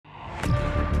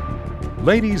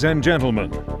Ladies and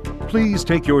gentlemen, please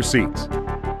take your seats.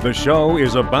 The show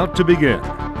is about to begin.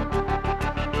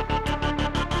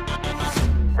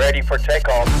 Ready for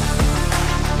takeoff.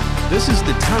 This is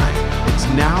the time. It's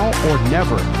now or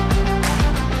never.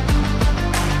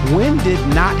 When did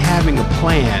not having a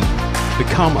plan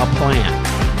become a plan?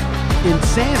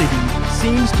 Insanity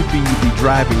seems to be the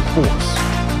driving force.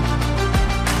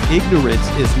 Ignorance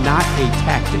is not a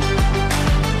tactic.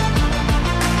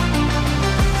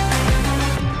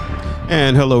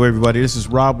 And hello, everybody. This is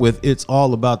Rob with It's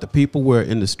All About the People. We're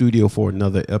in the studio for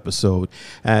another episode.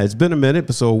 It's been a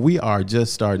minute, so we are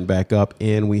just starting back up,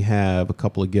 and we have a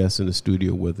couple of guests in the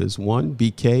studio with us. One,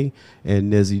 BK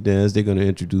and Nezzy Dez. They're going to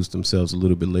introduce themselves a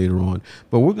little bit later on.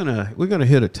 But we're gonna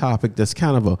hit a topic that's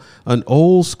kind of an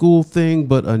old school thing,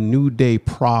 but a new day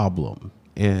problem.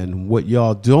 And what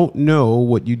y'all don't know,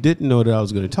 what you didn't know that I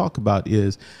was going to talk about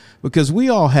is because we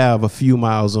all have a few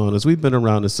miles on us. We've been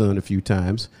around the sun a few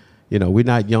times. You know, we're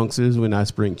not youngsters, we're not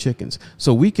spring chickens.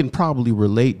 So we can probably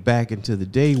relate back into the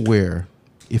day where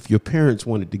if your parents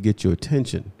wanted to get your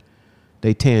attention,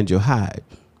 they tanned your hide.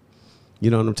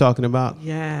 You know what I'm talking about?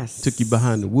 Yes. Took you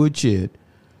behind the woodshed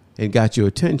and got your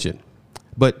attention.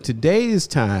 But today's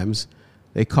times,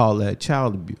 they call that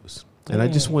child abuse. And I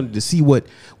just wanted to see what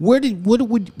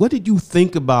did you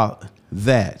think about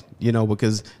that? You know,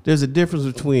 because there's a difference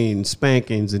between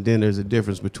spankings and then there's a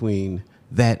difference between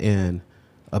that and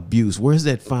abuse. Where's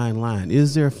that fine line?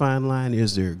 Is there a fine line?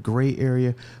 Is there a gray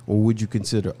area? Or would you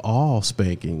consider all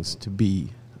spankings to be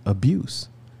abuse?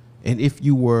 And if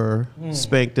you were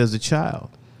spanked as a child?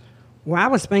 Well, I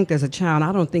was spanked as a child.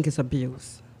 I don't think it's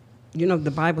abuse. You know,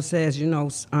 the Bible says,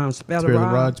 spare the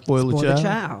rod, spoil the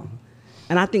child.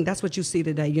 And I think that's what you see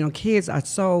today. You know, kids are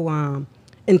so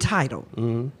entitled.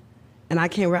 Mm-hmm. And I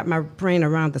can't wrap my brain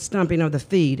around the stumping of the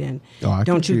feet and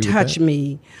don't you touch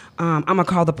me. I'm going to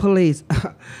call the police.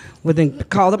 Well, then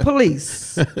call the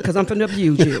police because I'm finna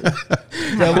abuse you.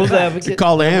 Devil's advocate.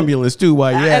 Call the ambulance, too,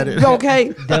 while you're at it. Okay.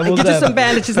 Get you some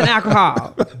bandages and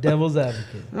alcohol. Devil's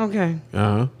advocate. Okay.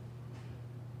 Uh-huh.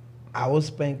 I was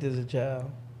spanked as a child,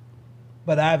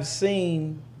 but I've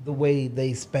seen the way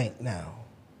they spank now,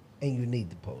 and you need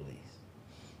the police.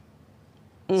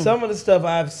 Some of the stuff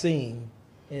I've seen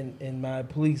in my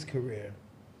police career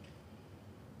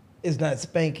is not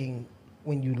spanking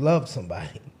when you love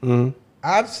somebody. Mm-hmm.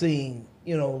 I've seen,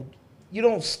 you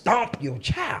don't stomp your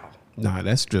child. Nah,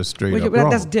 that's just straight up wrong.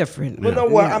 That's different. But no,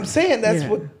 what I'm saying, that's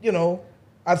what,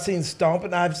 I've seen stomp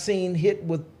and I've seen hit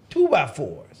with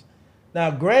 2x4s.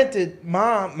 Now, granted,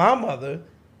 my mother,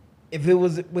 if it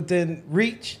was within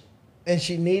reach and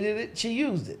she needed it, she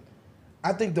used it.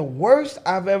 I think the worst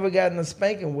I've ever gotten a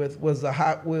spanking with was the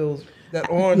Hot Wheels. That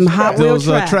orange Hot Wheel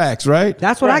tracks, right?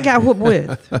 That's what I got whooped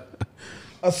with.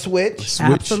 A switch.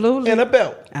 Absolutely. And a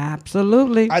belt.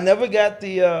 Absolutely. I never got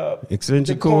the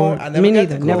extension cord. Me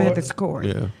neither. Never had this cord.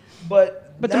 Yeah.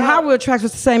 But the Hot Wheel tracks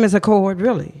was the same as a cord,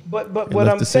 really. But what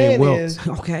I'm saying is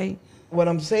okay. What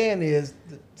I'm saying is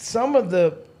some of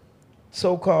the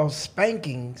so-called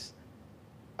spankings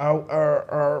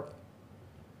are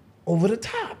over the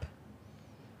top.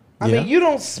 I mean, you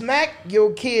don't smack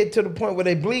your kid to the point where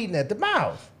they're bleeding at the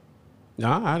mouth. No,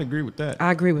 I'd agree with that.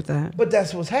 I agree with that. But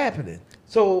that's what's happening.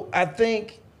 So I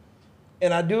think,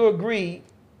 and I do agree,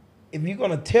 if you're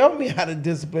going to tell me how to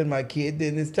discipline my kid,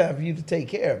 then it's time for you to take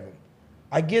care of him.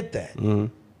 I get that. Mm-hmm.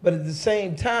 But at the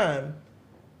same time,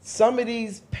 some of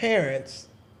these parents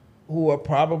who are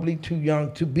probably too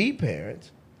young to be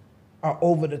parents are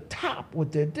over the top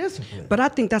with their discipline. But I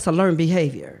think that's a learned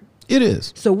behavior. It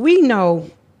is. So we know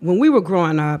when we were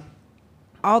growing up,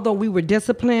 although we were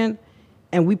disciplined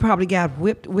and we probably got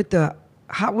whipped with the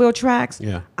Hot Wheel tracks,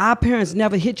 our parents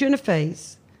never hit you in the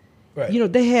face. Right. You know,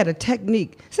 they had a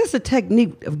technique. It's a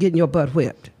technique of getting your butt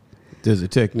whipped. There's a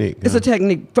technique. It's a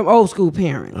technique from old school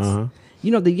parents. Uh-huh.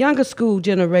 You know, the younger school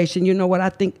generation, you know what, I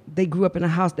think they grew up in a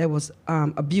house that was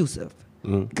abusive.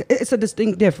 Mm. It's a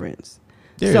distinct difference.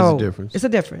 There is a difference. It's a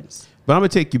difference. But I'm going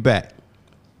to take you back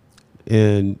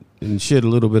and shed a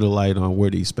little bit of light on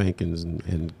where these spankings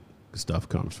and stuff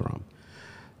comes from.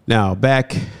 Now,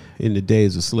 back in the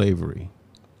days of slavery,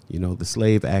 the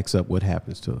slave acts up, what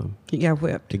happens to him? He got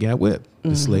whipped. He got whipped. Mm-hmm.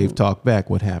 The slave talked back,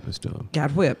 what happens to him?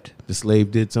 Got whipped. The slave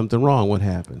did something wrong, what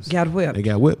happens? Got whipped. They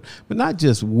got whipped. But not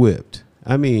just whipped.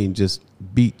 I mean, just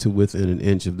beat to within an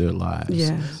inch of their lives.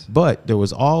 Yes. But there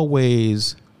was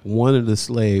always one of the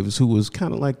slaves who was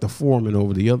kind of like the foreman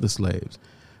over the other slaves.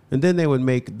 And then they would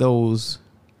make those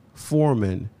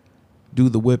foremen do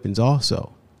the whippings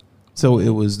also. So it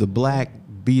was the black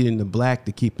beating the black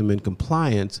to keep them in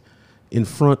compliance. in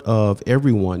front of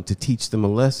everyone to teach them a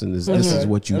lesson. This is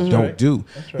what you don't do.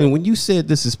 Right. And when you said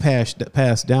this is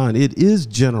passed down, it is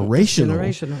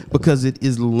generational because it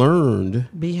is learned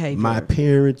behavior. My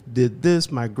parents did this.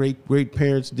 My great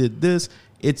parents did this.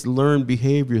 It's learned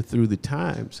behavior through the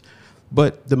times.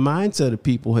 But the mindset of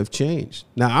people have changed.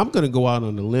 Now, I'm going to go out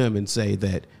on a limb and say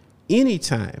that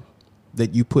anytime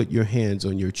that you put your hands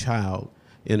on your child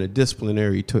in a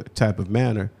disciplinary type of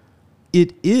manner,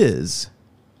 it is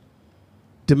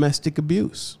domestic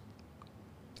abuse.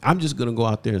 I'm just going to go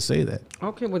out there and say that.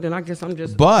 Okay, well then I guess I'm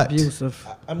just abusive.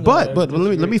 But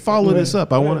let me follow this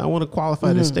up. I want to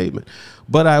qualify this statement.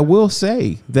 But I will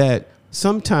say that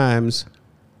sometimes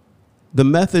the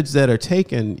methods that are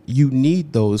taken, you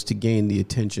need those to gain the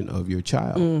attention of your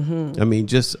child. I mean,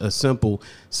 just a simple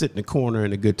sit in the corner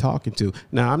and a good talking to.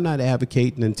 Now, I'm not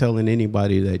advocating and telling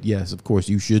anybody that, yes, of course,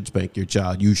 you should spank your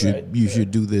child. You should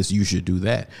do this. You should do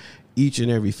that. Each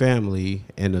and every family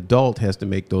and adult has to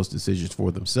make those decisions for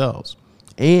themselves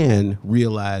and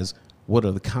realize what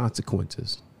are the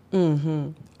consequences.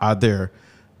 Are there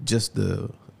just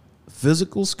the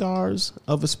physical scars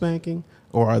of a spanking,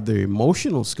 or are there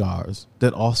emotional scars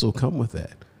that also come with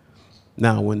that?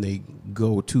 Now, when they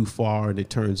go too far and it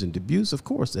turns into abuse, of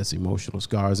course, that's emotional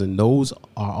scars. And those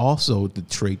are also the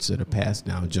traits that are passed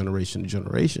down generation to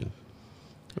generation.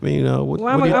 I mean, what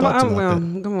are your thoughts about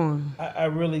that? Come on. I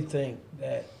really think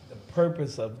that the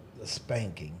purpose of the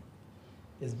spanking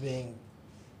is being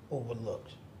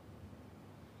overlooked.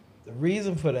 The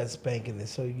reason for that spanking is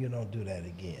so you don't do that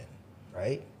again,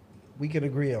 right? We can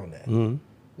agree on that.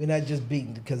 We're not just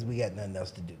beating because we got nothing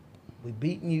else to do. We're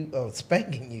beating you or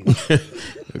spanking you.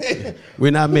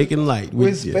 We're not making light.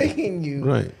 We're spanking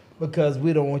you because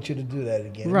we don't want you to do that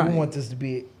again. We want this to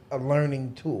be a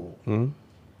learning tool.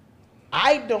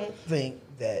 I don't think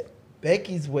that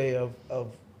Becky's way of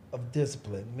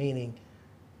discipline, meaning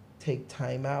take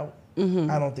time out,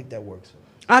 I don't think that works for me.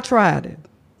 I tried it.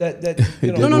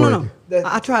 No.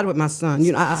 I tried it with my son.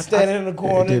 Standing in the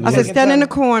corner. I said, stand in the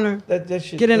corner. That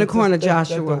shit, get in the corner,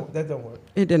 Joshua. That don't work.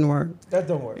 It didn't work. That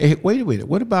don't work. Hey, wait a minute.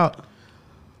 What about,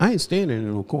 I ain't standing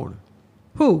in no corner.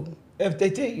 Who? If they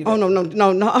tell you that. Oh,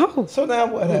 no. Oh. So now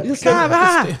what happens?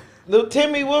 Stop. Little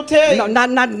Timmy will tell you.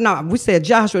 No. We said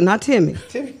Joshua, not Timmy.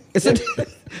 Timmy.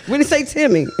 We didn't say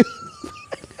Timmy.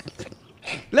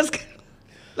 Let's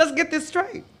get this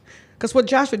straight. Because what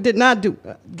Joshua did not do.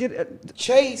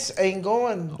 Chase ain't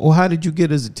going. Well, how did you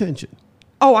get his attention?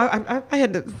 Oh, I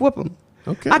had to whoop him.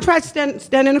 Okay. I tried to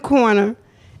stand in the corner,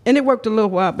 and it worked a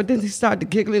little while, but then he started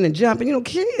giggling and jumping. You know,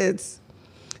 kids,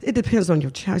 it depends on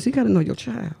your child. So you got to know your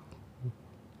child.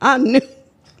 I knew.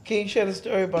 Can you share the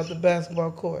story about the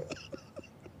basketball court?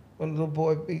 When the little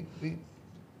boy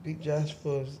beat Josh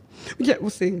for his... Yeah,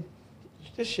 we'll see.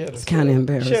 Just share the it's story. kind of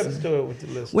embarrassing. Share the story with the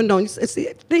listeners. Well, no, you see,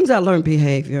 things I learned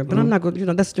behavior, but I'm not going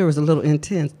to, that story is a little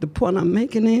intense. The point I'm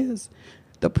making is,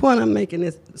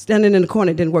 standing in the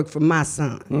corner didn't work for my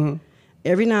son.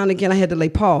 Every now and again, I had to lay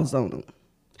paws on him.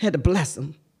 Had to bless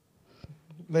him.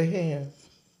 Lay hands.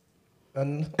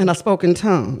 And I spoke in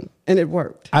tongue, and it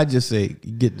worked. I just say,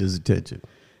 get his attention.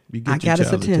 I got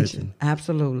his attention.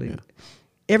 Absolutely. Yeah.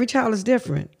 Every child is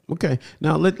different. Okay.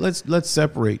 Now let's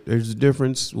separate. There's a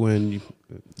difference when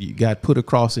you got put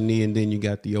across the knee and then you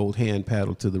got the old hand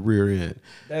paddle to the rear end.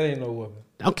 That ain't no woman.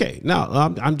 Okay.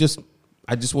 Now I just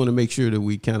want to make sure that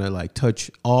we kind of like touch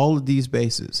all of these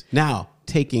bases. Now,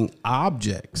 taking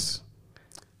objects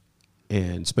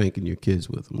and spanking your kids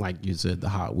with them, like you said, the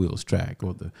Hot Wheels track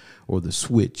or the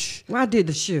Switch. Well, I did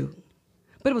the shoe,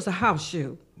 but it was a house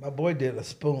shoe. My boy did a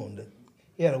spoon.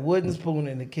 He had a wooden spoon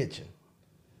in the kitchen.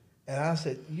 And I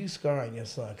said, you scarring your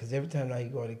son, because every time now you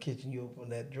go in the kitchen, you open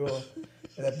that drawer,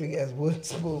 and that big-ass wooden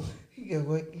spoon. He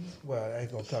goes, well, I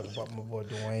ain't going to talk about my boy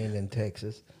Dwayne in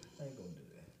Texas. I ain't going to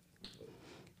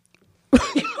do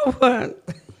that. You know what?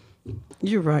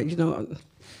 You're right. You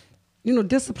know,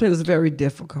 discipline is very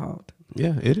difficult.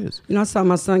 Yeah, it is. You know, I saw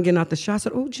my son getting out the shower. I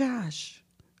said, oh, Josh,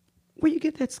 where you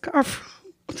get that scar from?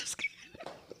 I'm just kidding.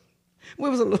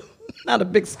 Well, it was not a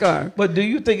big scar. But do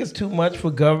you think it's too much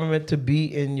for government to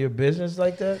be in your business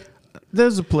like that?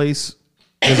 There's a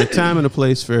time and a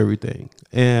place for everything.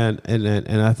 And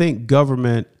I think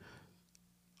government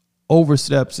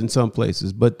oversteps in some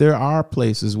places, but there are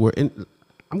places where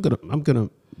I'm gonna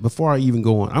before I even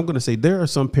go on, I'm gonna say there are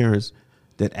some parents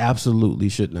that absolutely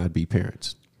should not be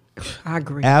parents. I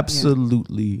agree.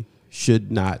 Absolutely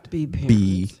should not be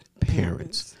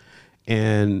parents.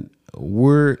 And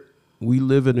we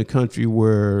live in a country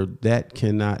where that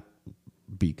cannot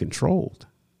be controlled.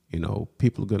 You know,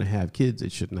 people are going to have kids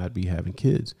that should not be having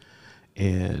kids.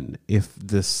 And if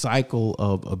the cycle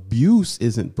of abuse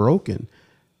isn't broken,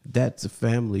 that's a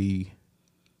family,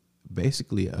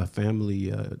 basically a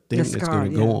family thing that's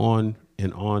going to go on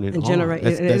and on and on.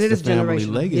 That's the family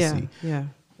legacy. Yeah.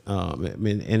 I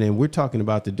mean, and then we're talking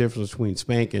about the difference between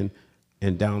spanking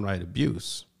and downright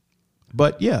abuse.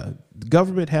 But yeah, the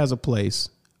government has a place,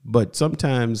 but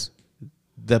sometimes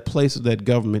the place of that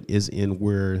government is in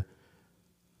where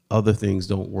other things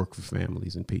don't work for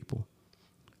families and people.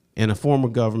 And a form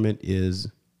of government is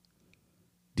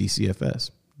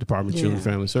DCFS, Department of Children and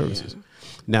Family Services.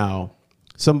 Now,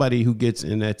 somebody who gets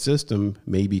in that system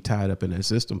may be tied up in that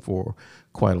system for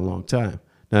quite a long time.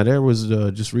 Now, there was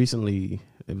just recently,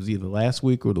 it was either last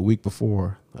week or the week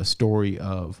before, a story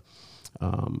of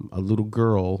a little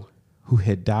girl who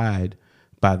had died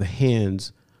by the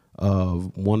hands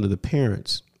of one of the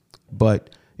parents, but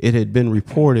it had been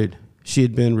reported, she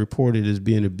had been reported as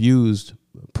being abused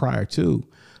prior to,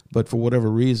 but for whatever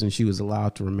reason, she was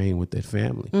allowed to remain with that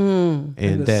family. And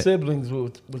the that, siblings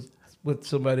were with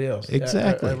somebody else.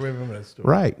 Exactly. I remember that story.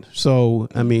 Right. So,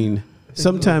 I mean,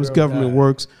 sometimes government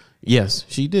works. Yes,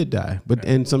 she did die, but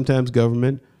and sometimes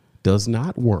government does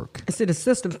not work. See, the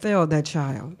system failed that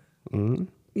child. Mm-hmm.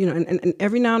 You know, and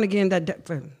every now and again,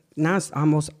 now it's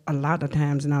almost a lot of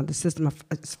times now the system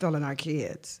is failing our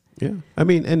kids. Yeah, I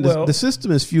mean, and the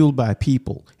system is fueled by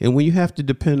people, and when you have to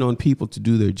depend on people to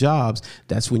do their jobs,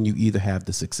 that's when you either have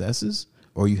the successes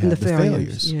or you have the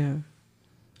failures. Yeah,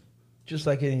 just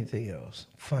like anything else,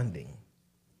 funding.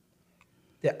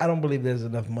 I don't believe there's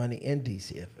enough money in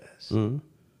DCFS,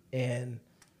 and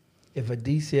if a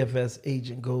DCFS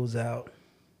agent goes out,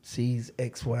 sees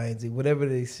X, Y, and Z, whatever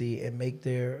they see, and make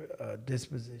their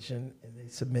disposition and they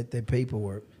submit their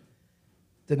paperwork,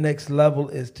 the next level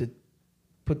is to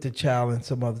put the child in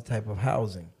some other type of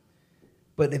housing.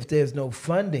 But if there's no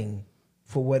funding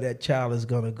for where that child is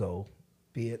going to go,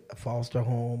 be it a foster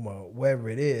home or wherever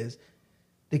it is,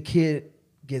 the kid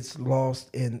gets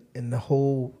lost in the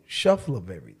whole shuffle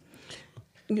of everything.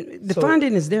 The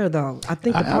funding is there, though. I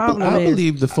think the problem I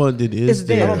believe the funding is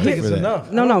there. I don't think it's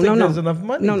enough. No. There's enough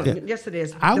money. No. Yes, it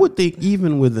is. I would think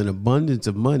even with an abundance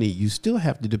of money, you still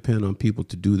have to depend on people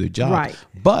to do their job. Right.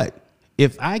 But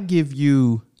if I give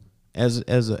you, as a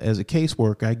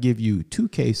caseworker, I give you 2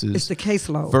 cases. It's the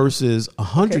caseload versus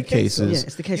 100 cases. Yeah,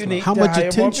 it's the caseload.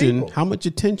 How much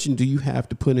attention do you have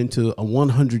to put into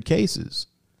 100 cases?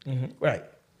 Mm-hmm. Right.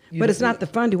 But it's not the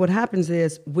funding. What happens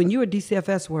is when you're a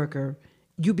DCFS worker,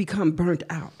 you become burnt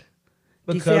out.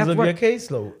 Because of your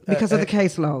caseload. Because of the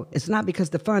caseload. It's not because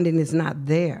the funding is not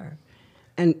there.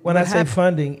 And when I say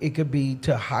funding, it could be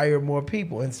to hire more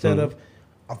people instead of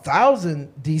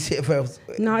 1,000 DCFS.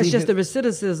 No, it's just the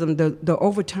recidivism, the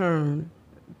overturn.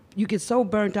 You get so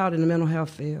burnt out in the mental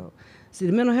health field. See,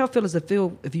 the mental health field is a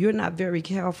field, if you're not very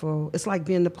careful, it's like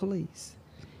being the police.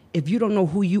 If you don't know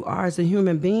who you are as a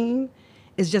human being,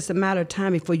 it's just a matter of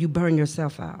time before you burn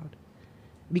yourself out.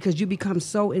 Because you become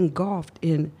so engulfed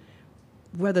in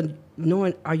whether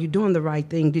knowing, are you doing the right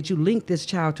thing? Did you link this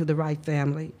child to the right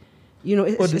family? You know,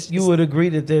 you would agree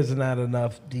that there's not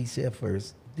enough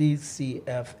DCFS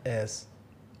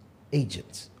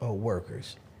agents or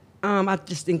workers. I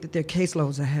just think that their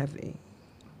caseloads are heavy.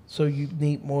 So you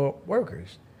need more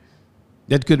workers.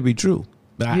 That could be true,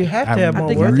 but you have to have more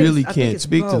workers. I really can't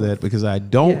speak to that because I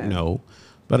don't know,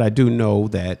 but I do know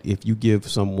that if you give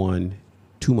someone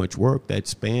too much work, that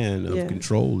span of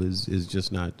control is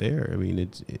just not there. I mean,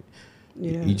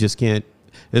 you just can't.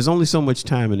 There's only so much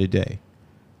time in a day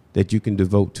that you can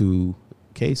devote to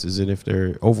cases, and if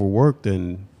they're overworked,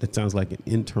 then that sounds like an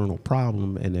internal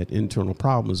problem, and that internal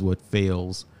problem is what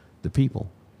fails the people.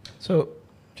 So,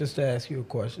 just to ask you a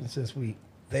question, since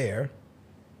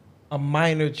a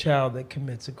minor child that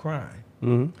commits a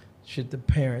crime, should the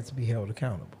parents be held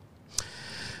accountable?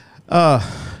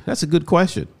 That's a good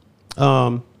question.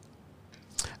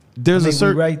 There's a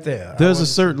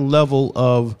certain level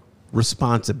of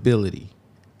responsibility,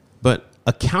 but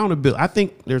accountability. I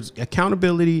think there's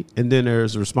accountability and then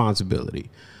there's responsibility.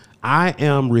 I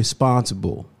am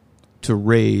responsible to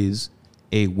raise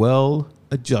a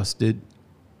well-adjusted,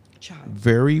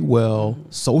 very well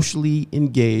socially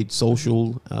engaged,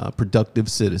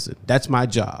 productive citizen. That's my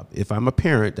job. If I'm a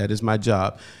parent, that is my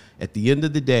job. At the end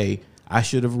of the day, I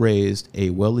should have raised a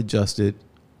well-adjusted,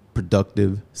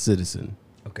 productive citizen.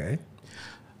 Okay.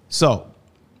 So,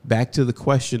 back to the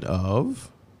question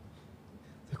of...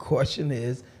 The question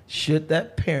is, should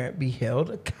that parent be held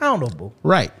accountable?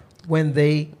 Right. When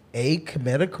they,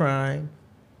 commit a crime,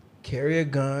 carry a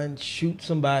gun, shoot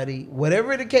somebody,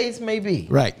 whatever the case may be.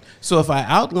 Right. So if I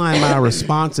outline my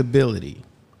responsibility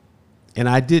and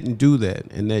I didn't do that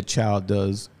and that child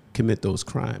does commit those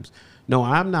crimes. No,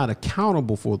 I'm not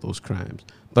accountable for those crimes,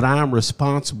 but I am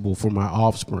responsible for my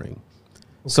offspring.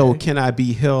 Okay. So can I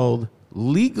be held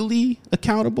legally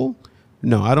accountable?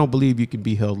 No, I don't believe you can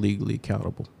be held legally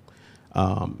accountable.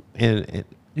 And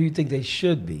do you think they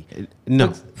should be?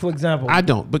 No. For example, I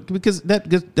don't, but because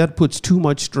that puts too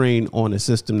much strain on a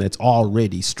system that's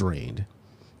already strained.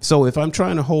 So if I'm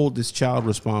trying to hold this child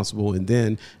responsible and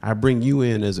then I bring you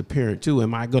in as a parent too,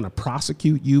 am I going to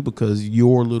prosecute you because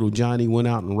your little Johnny went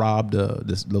out and robbed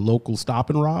the local Stop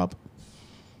and Rob?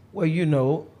 Well, you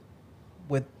know,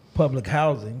 with public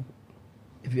housing,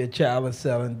 if your child is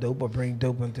selling dope or bring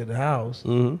dope into the house,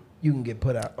 you can get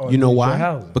put out. You know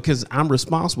why? Because I'm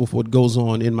responsible for what goes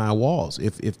on in my walls.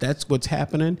 If that's what's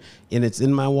happening and it's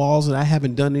in my walls and I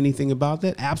haven't done anything about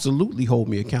that, absolutely hold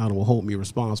me accountable, hold me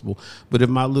responsible. But if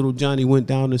my little Johnny went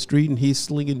down the street and he's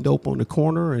slinging dope on the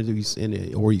corner, or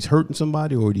he's hurting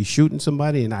somebody, or he's shooting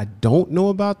somebody, and I don't know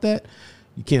about that,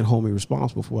 you can't hold me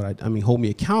responsible for what I mean, hold me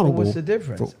accountable. Well, what's the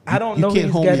difference? I don't know. You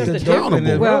can't hold me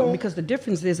accountable. Well, because the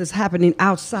difference is it's happening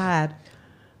outside.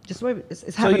 Just wait.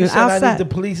 It's happening so you said outside. I need the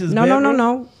police's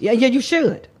No. Yeah, you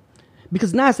should.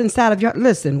 Because now it's inside of your.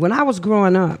 Listen, when I was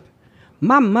growing up,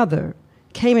 my mother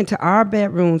came into our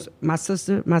bedrooms. My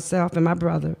sister, myself, and my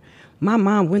brother. My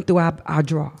mom went through our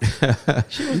drawer.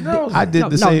 She was nosy. I did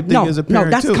the same thing as a parent.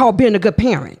 No, that's too. called being a good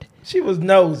parent. She was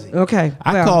nosy. Okay.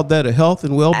 I called that a health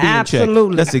and well-being check.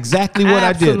 Absolutely. That's exactly what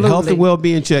I did. Health and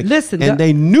well-being check. Listen, and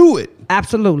they knew it.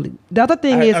 Absolutely. The other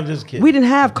thing is, I'm just kidding. We didn't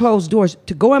have closed doors.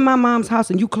 To go in my mom's house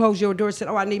and you close your door and said,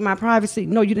 oh, I need my privacy.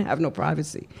 No, you didn't have no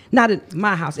privacy. Not in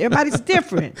my house. Everybody's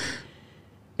different.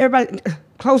 Everybody,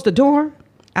 close the door?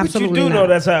 Absolutely But you do not. know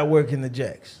that's how it works in the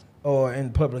jacks or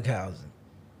in public housing.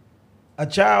 A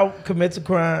child commits a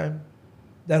crime,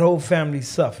 that whole family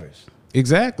suffers.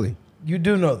 Exactly. You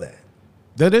do know that.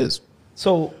 That is.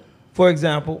 So, for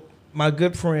example, my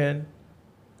good friend,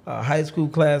 high school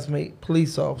classmate,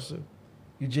 police officer,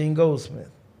 Eugene Goldsmith.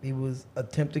 He was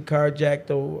attempted carjacked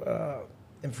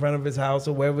in front of his house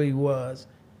or wherever he was.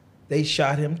 They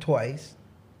shot him twice.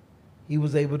 He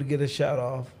was able to get a shot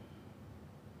off.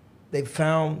 They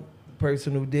found the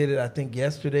person who did it, I think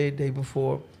yesterday, day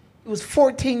before. He was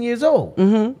 14 years old.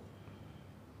 Mm-hmm.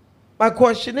 My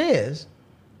question is,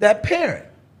 that parent,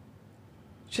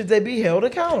 should they be held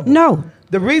accountable? No.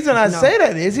 The reason I say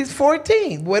that is he's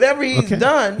 14. Whatever he's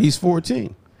done. He's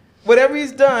 14. Whatever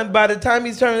he's done, by the time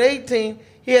he's turned 18,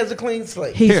 he has a clean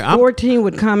slate. He's 14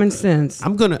 with common sense.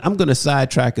 I'm gonna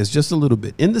sidetrack us just a little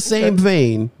bit. In the same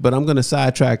vein, but I'm gonna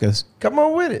sidetrack us. Come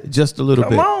on with it. Just a little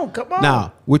bit. Come on.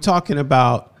 Now, we're talking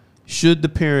about should the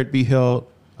parent be held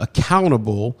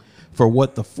accountable for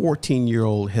what the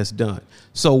 14-year-old has done.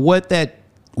 So what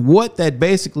that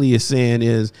basically is saying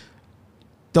is,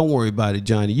 don't worry about it,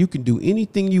 Johnny. You can do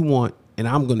anything you want, and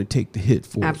I'm going to take the hit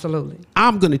for it. Absolutely.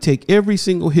 I'm going to take every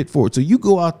single hit for it. So you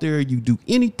go out there, you do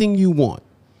anything you want,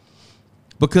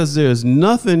 because there's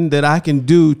nothing that I can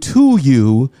do to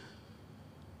you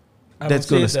that's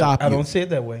going to stop you. I don't see it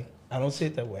that way.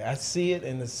 I see it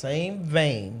in the same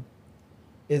vein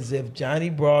as if Johnny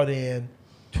brought in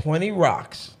 20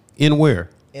 rocks. In where?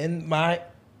 In my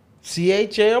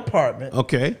CHA apartment.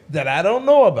 Okay. That I don't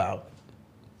know about.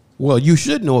 Well, you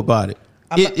should know about it.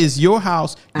 It is your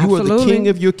house. You are the king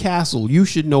of your castle. You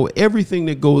should know everything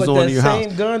that goes on in your house. But the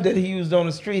same gun that he used on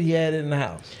the street, he had it in the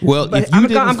house. Well, if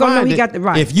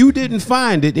you didn't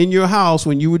find it in your house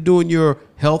when you were doing your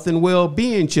health and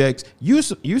well-being checks, you're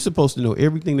supposed to know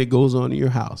everything that goes on in your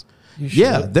house.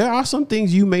 Yeah, there are some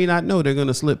things you may not know. They're going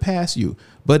to slip past you.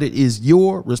 But it is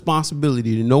your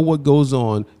responsibility to know what goes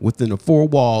on within the four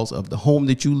walls of the home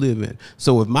that you live in.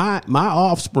 So if my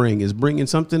offspring is bringing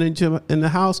something in the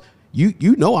house,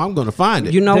 you know I'm going to find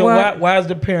it. You know what? Why is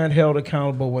the parent held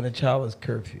accountable when a child is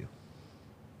curfew?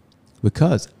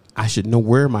 Because I should know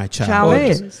where my child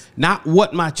is. Not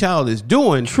what my child is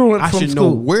doing. I should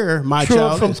know where my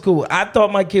child is. From school. I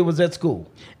thought my kid was at school.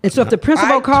 And so if the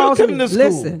principal calls him,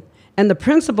 listen. And the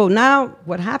principal, now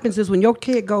what happens is when your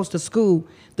kid goes to school,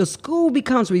 the school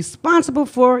becomes responsible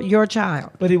for your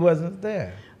child. But he wasn't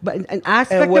there. But I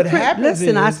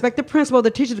expect the principal,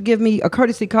 the teacher, to give me a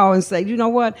courtesy call and say, you know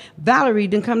what, Valerie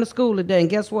didn't come to school today. And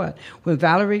guess what? When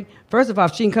Valerie, first of all,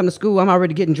 if she didn't come to school, I'm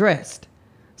already getting dressed.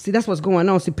 See, that's what's going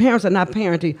on. See, parents are not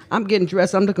parenting. I'm getting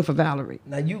dressed. I'm looking for Valerie.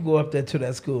 Now, you go up there to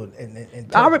that school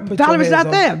and Valerie's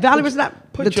not there. Valerie's not.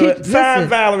 Find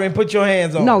Valerie and put your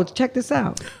hands on. No, check this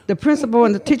out. The principal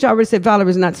and the teacher already said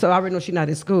Valerie's not, so I already know she's not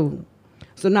at school.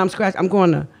 So now I'm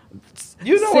going to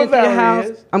Cynthia's house.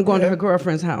 Is. I'm going to her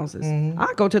girlfriend's houses. Mm-hmm.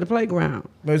 I go to the playground.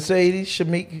 Mercedes,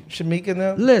 Shamika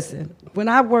now? Listen, when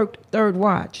I worked third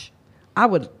watch, I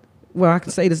would well, I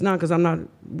can say this now because I'm not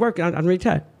working. I'm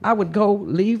retired. I would go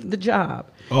leave the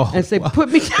job and say, put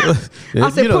me down. I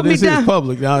said, put me down. Is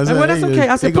public now. Well, that's okay.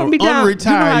 I said, put me down.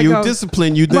 Unretire you,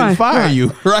 discipline you, then fire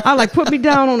you. Right? I like, put me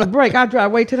down on a break. I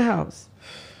drive way to the house.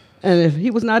 And if he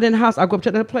was not in the house, I'd go up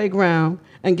to the playground.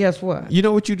 And guess what? You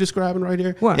know what you're describing right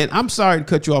here? What? And I'm sorry to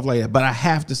cut you off like that, but I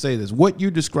have to say this. What you're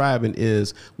describing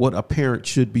is what a parent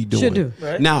should be doing. Should do.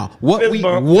 Right. Now, what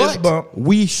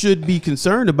we should be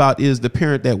concerned about is the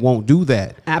parent that won't do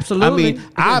that. Absolutely.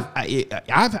 I mean,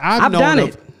 I've known done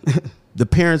it. The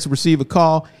parents receive a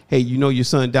call. Hey, you know your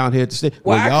son down here at the station.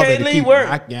 Well, I can't leave work.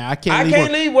 I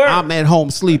can't leave work. I'm at home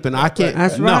sleeping. I can't.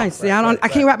 That's right. See, I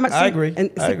can't wrap my. I agree.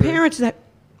 And see, parents that.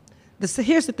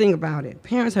 Here's the thing about it.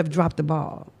 Parents have dropped the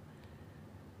ball.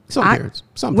 Some parents.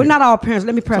 We're not all parents.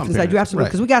 Let me preface that. You're absolutely,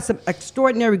 because we got some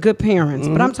extraordinary good parents.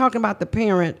 But I'm talking about the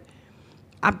parent.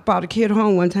 I brought a kid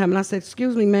home one time and I said,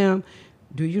 "Excuse me, ma'am,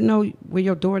 do you know where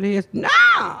your daughter is?" No.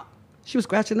 She was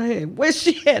scratching her head. Where's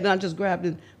she at? And I just grabbed it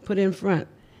and put it in front.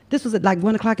 This was at like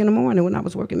 1 o'clock in the morning when I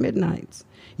was working midnights.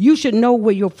 You should know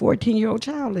where your 14-year-old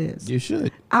child is. You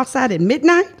should. Outside at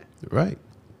midnight? Right.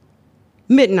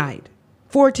 Midnight.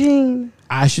 14.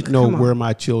 I should know where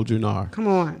my children are. Come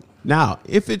on. Now,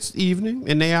 if it's evening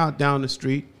and they out down the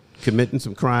street committing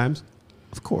some crimes,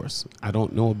 of course, I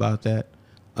don't know about that.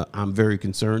 I'm very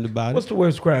concerned about What's the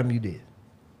worst crime you did?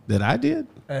 That I did?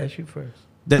 I asked you first.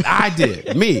 That I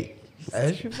did. Me. I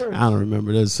asked you first. I don't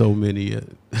remember. There's so many.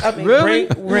 I mean, Really?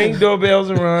 ring doorbells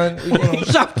and run.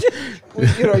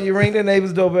 You ring the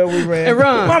neighbor's doorbell, we ran. And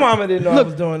run. My mama didn't know I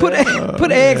was doing that.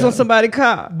 Put eggs on somebody's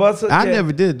car. I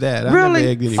never did that. I Really?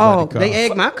 never egged anybody's car. They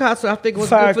egged my car, so I figured it was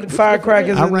good for the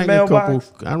firecrackers I in the rang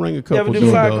mailbox. I rang a You couple ever do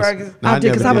doorbells. firecrackers? No, I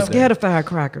did because I was never scared did of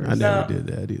firecrackers. I never did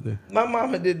that either. My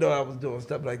mama didn't know I was doing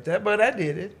stuff like that, but I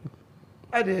did it.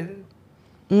 I did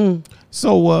it.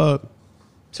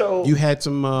 So you had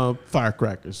some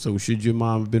firecrackers. So should your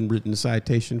mom have been written a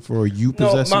citation for you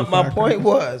possessing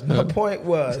firecrackers? My point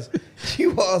was,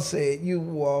 you all said you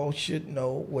all should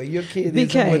know where your kid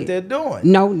is and what they're doing.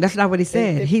 No, that's not what he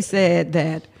said. He said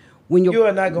that when you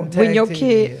are not going to tag team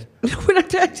kid, we're not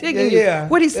tag teaming you. Yeah.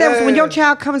 What he said was when your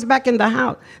child comes back in the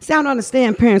house. See, I don't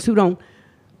understand parents who don't.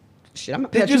 Shit, I'm gonna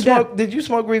pat you down. Did you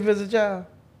smoke reefer as a child?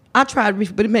 I tried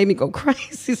reefer, but it made me go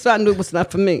crazy, so I knew it was not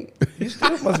for me. You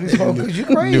still must be smoking because you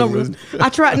crazy. I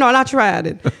tried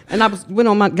it, and I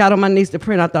got on my knees to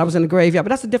pray. And I thought I was in the graveyard, but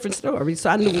that's a different story. So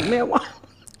I knew, man,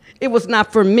 it was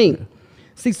not for me.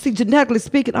 See, genetically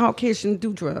speaking, all kids shouldn't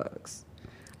do drugs.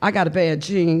 I got a bad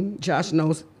gene. Josh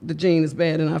knows the gene is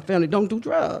bad in our family. Don't do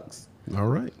drugs. All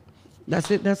right. That's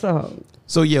it. That's all.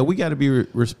 So yeah, we got to be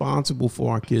responsible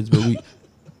for our kids, but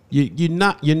you're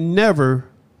not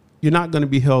going to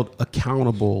be held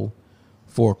accountable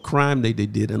for a crime they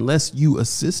did unless you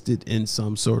assisted in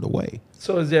some sort of way.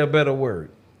 So is there a better word?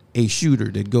 A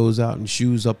shooter that goes out and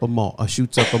shoots up a mall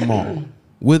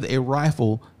with a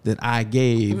rifle that I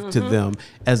gave to them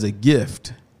as a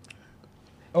gift.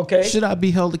 Okay. Should I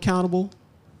be held accountable?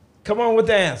 Come on with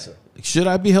the answer. Should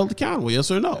I be held accountable?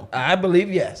 Yes or no? I believe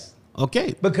yes.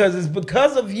 Okay. Because it's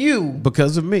because of you.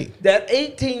 Because of me. That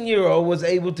 18-year-old was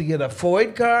able to get a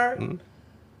FOID card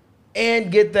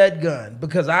and get that gun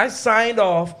because I signed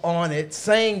off on it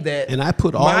saying that. And I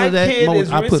put all of that.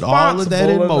 I put all of that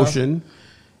in motion,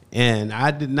 and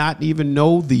I did not even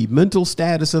know the mental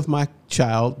status of my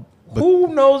child. Who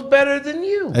knows better than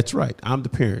you? That's right. I'm the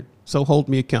parent, so hold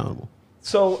me accountable.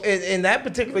 So in that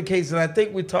particular case, and I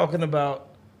think we're talking about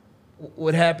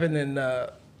what happened in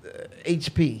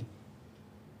HP.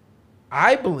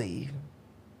 I believe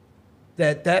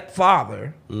that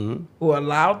father who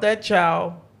allowed that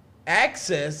child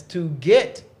access to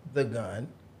get the gun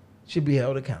should be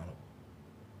held accountable.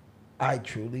 I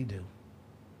truly do.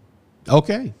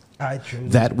 Okay. I truly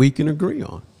that we can agree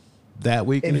on. That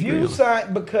we can agree on. If you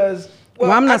sign, because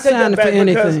well, I'm not signing for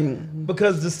anything.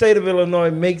 Because the state of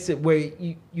Illinois makes it where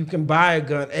you can buy a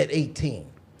gun at 18.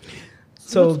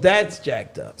 So that's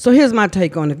jacked up. So here's my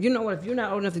take on it. You know what? If you're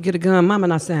not old enough to get a gun, mama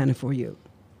not signing for you.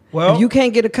 Well, if you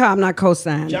can't get a car, I'm not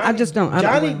co-signing. I just don't.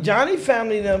 Johnny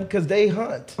family them because they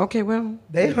hunt. Okay, well.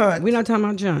 They hunt. We're not talking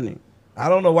about Johnny. I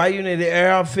don't know why you need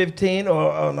an AR-15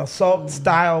 or an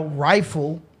assault-style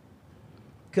rifle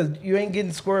because you ain't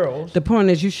getting squirrels. The point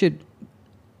is you should,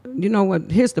 you know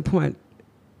what? Here's the point,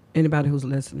 anybody who's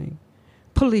listening.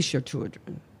 Police your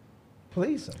children.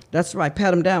 Police them. That's right.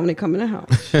 Pat them down when they come in the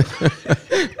house.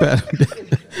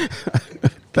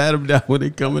 Pat them down when they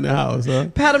come in the house, huh?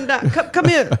 Pat them down. Come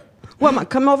here. Well,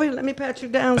 come over here. Let me pat you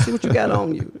down. See what you got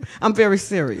on you. I'm very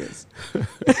serious.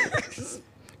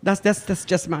 That's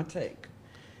just my take.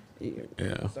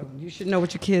 Yeah. So you should know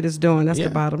what your kid is doing. That's the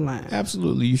bottom line.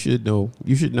 Absolutely. You should know.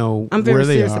 You should know I'm very where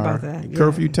they serious are. about that.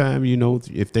 Curfew time, you know,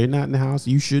 if they're not in the house,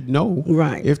 you should know.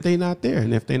 Right. If they're not there.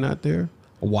 And if they're not there,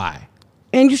 why?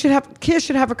 And kids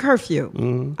should have a curfew.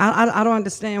 Mm-hmm. I don't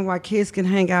understand why kids can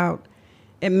hang out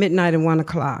at midnight and 1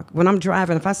 o'clock. When I'm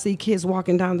driving, if I see kids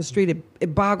walking down the street,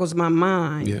 it boggles my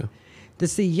mind to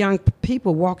see young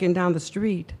people walking down the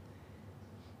street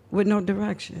with no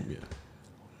direction. Yeah.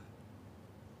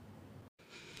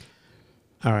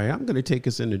 All right, I'm going to take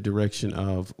us in the direction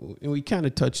of, and we kind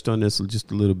of touched on this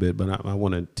just a little bit, but I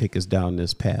want to take us down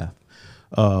this path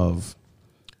of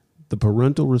the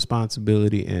parental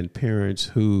responsibility and parents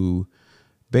who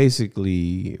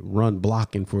basically run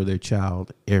blocking for their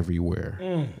child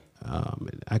everywhere.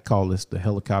 I call this the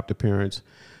helicopter parents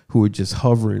who are just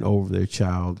hovering over their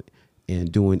child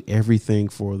and doing everything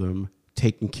for them,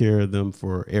 taking care of them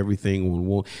for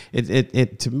everything.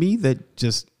 It to me, that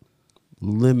just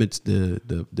limits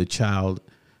the child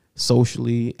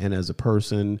socially and as a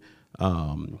person.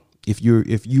 If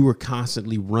you are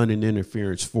constantly running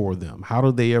interference for them, how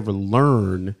do they ever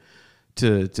learn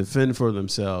to fend for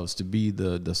themselves, to be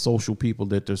the social people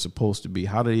that they're supposed to be?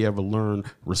 How do they ever learn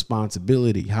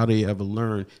responsibility? How do they ever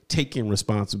learn taking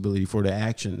responsibility for their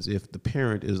actions if the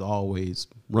parent is always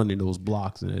running those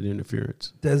blocks and that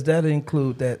interference? Does that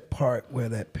include that part where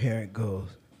that parent goes,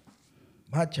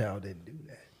 my child didn't do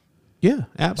that? Yeah,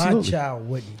 absolutely. My child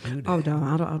wouldn't do that. Oh, no,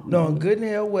 I don't. No, good and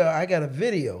hell well, I got a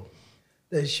video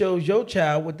that shows your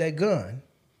child with that gun.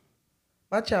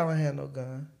 My child don't have no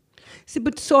gun. See,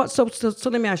 but so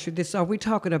let me ask you this. Are we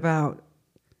talking about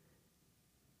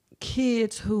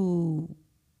kids who,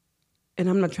 and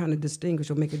I'm not trying to distinguish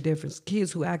or make a difference,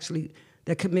 kids who actually,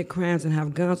 that commit crimes and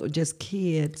have guns, or just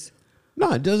kids?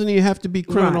 No, it doesn't even have to be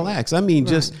criminal acts. I mean,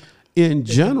 just in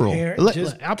general.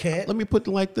 Let me put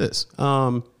it like this.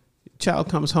 Child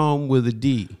comes home with a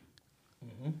D.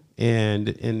 And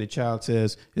the child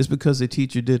says, it's because the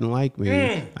teacher didn't like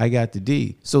me. I got the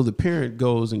D. So the parent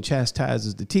goes and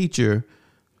chastises the teacher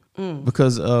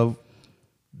because of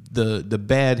the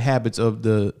bad habits of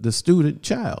the student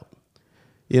child.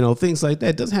 You know, things like that.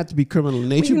 It doesn't have to be criminal in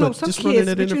nature, but just running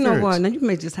that interference. But you know what? Now, you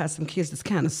may just have some kids that's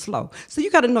kind of slow. So you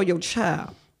got to know your child.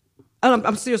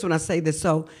 I'm serious when I say this.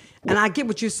 So, and I get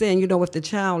what you're saying, you know, if the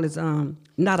child is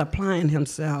not applying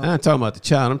himself. I'm not talking about the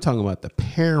child. I'm talking about the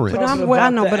parent. But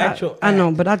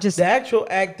the actual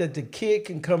act that the kid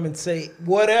can come and say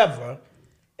whatever,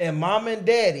 and mom and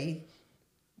daddy,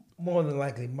 more than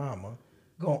likely mama,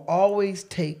 gonna always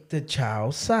take the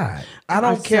child's side. I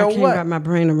don't care what. I can't wrap my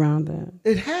brain around that.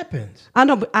 It happens. I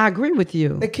know, but I agree with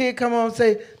you. The kid come on and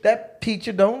say, that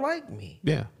teacher don't like me.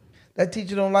 Yeah. That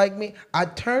teacher don't like me. I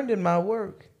turned in my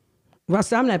work.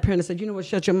 Russell, I'm that parent that said, you know what,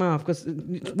 shut your mouth, because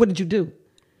what did you do?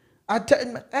 I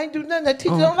ain't do nothing. That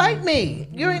teacher don't like me.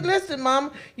 You ain't listen,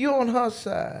 Mom. You on her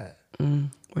side.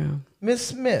 Well, Miss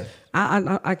Smith.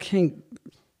 I can't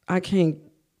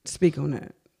speak on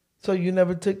that. So you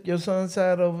never took your son's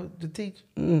side over the teacher?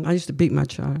 I used to beat my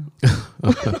child.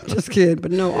 Just kidding,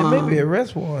 but no. It may be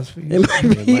arrest warrants for you. It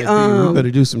might be. We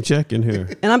better do some checking here.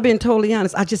 And I'm being totally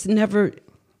honest. I just never.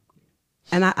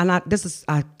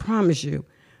 I promise you.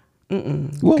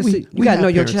 Well, we got to know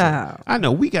your child. I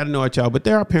know we got to know our child, but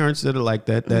there are parents that are like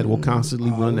that will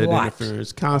constantly run that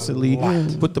interference, constantly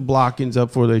put the blockings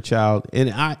up for their child, and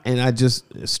I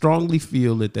just strongly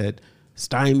feel that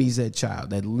stymies that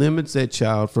child, that limits that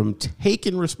child from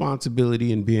taking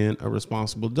responsibility and being a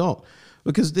responsible adult,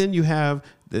 because then you have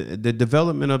the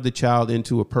development of the child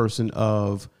into a person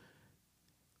of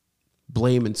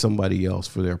blaming somebody else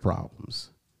for their problems.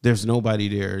 There's nobody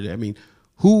there. I mean,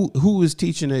 who is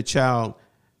teaching that child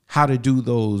how to do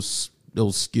those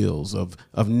skills of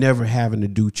never having to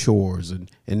do chores, and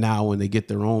now when they get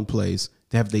their own place,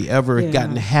 have they ever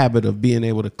gotten the habit of being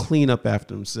able to clean up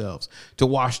after themselves, to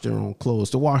wash their own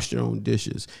clothes, to wash their own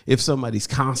dishes? If somebody's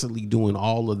constantly doing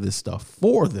all of this stuff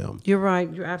for them. You're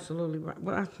right. You're absolutely right.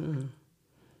 Well,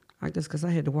 I just because I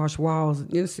had to wash walls.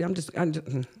 You see, I'm just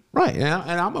right. And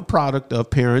I'm a product of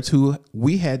parents who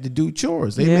we had to do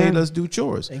chores. They made us do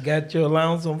chores. They got your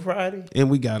allowance on Friday, and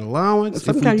we got allowance.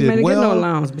 Sometimes you didn't get no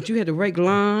allowance, but you had to rake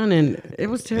lawn, and it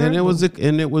was terrible. And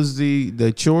it was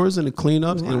the chores and the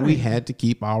cleanups, and we had to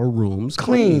keep our rooms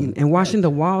clean. And washing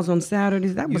the walls on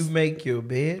Saturdays. That was you make your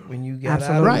bed when you get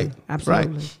out. Right.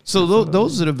 Absolutely. Right. So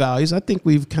those are the values. I think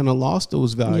we've kind of lost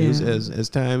those values as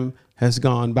time has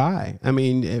gone by. I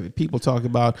mean, people talk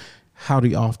about how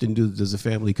often does a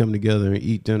family come together and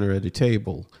eat dinner at a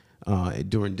table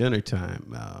during dinner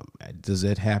time. Does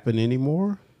that happen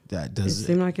anymore? It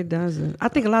seems like it doesn't. I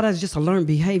think a lot of it's just a learned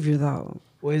behavior, though.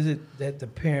 Or is it that the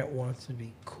parent wants to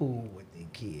be cool with their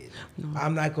kid? No.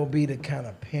 I'm not going to be the kind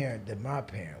of parent that my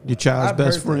parent was. Your child's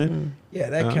best friend? Yeah,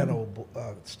 that kind of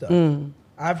stuff.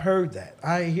 I've heard that.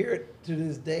 I hear it to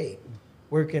this day.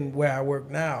 Working where I work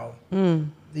now,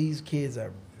 these kids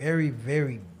are very,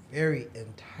 very, very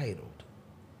entitled.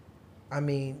 I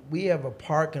mean, we have a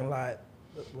parking lot,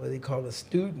 what they call a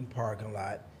student parking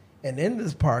lot, and in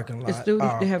this parking lot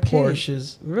are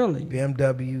Porsches, really,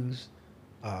 BMWs,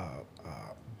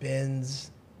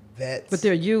 Benz, Vets. But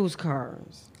they're used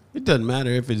cars. It doesn't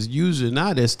matter if it's used or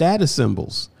not. They're status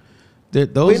symbols.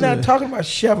 We're not talking about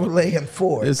Chevrolet and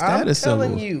Ford. They're status I'm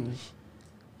telling symbols.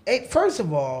 you, first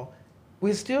of all,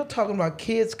 we're still talking about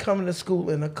kids coming to school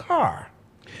in a car.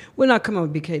 We're not coming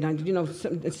with BK. Now, you know,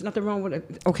 it's nothing wrong with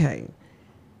it. Okay.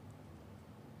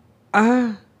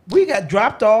 We got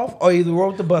dropped off or either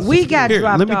rode the bus. We got dropped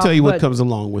off. Let me tell you what comes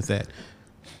along with that.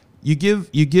 You give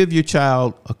your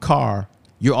child a car,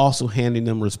 you're also handing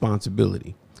them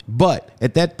responsibility. But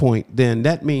at that point, then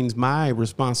that means my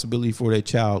responsibility for that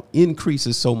child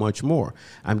increases so much more.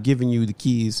 I'm giving you the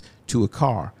keys to a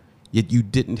car yet you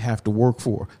didn't have to work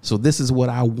for. So this is what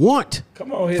I want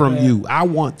from you. I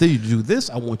want you to do this.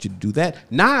 I want you to do that.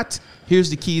 Not, here's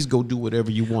the keys, go do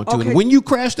whatever you want to. And when you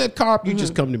crash that car, you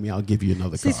just come to me. I'll give you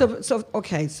another car.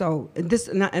 So this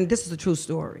is a true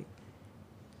story.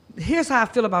 Here's how I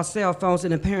feel about cell phones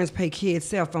and the parents pay kids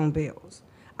cell phone bills.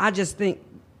 I just think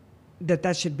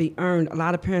that should be earned. A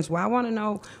lot of parents, I want to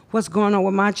know what's going on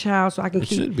with my child so I can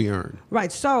keep. It should be earned.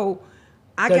 Right. So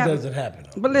that doesn't happen.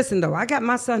 But listen, though, I got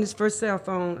my son his first cell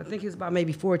phone. I think he was about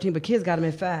maybe 14, but kids got him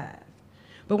at 5.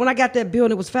 But when I got that bill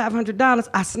and it was $500,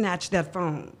 I snatched that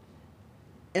phone.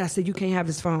 And I said, you can't have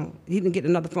this phone. He didn't get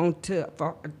another phone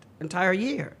for an entire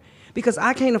year because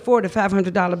I can't afford a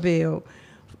 $500 bill,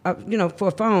 for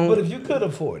a phone. But if you could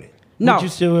afford it, no. Would you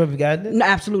still have gotten it? No,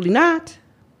 absolutely not.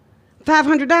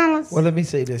 $500? Well, let me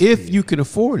say this. If you can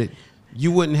afford it,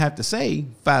 you wouldn't have to say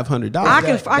 $500.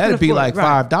 That'd be like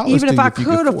 $5. Even if I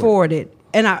could afford it,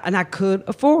 and I could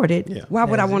afford it, why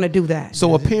would I want to do that?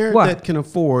 So a parent that can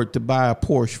afford to buy a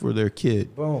Porsche for their kid,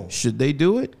 should they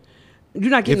do it? You're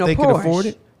not getting no Porsche. If they can afford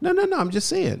it? No. I'm just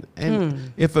saying.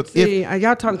 And if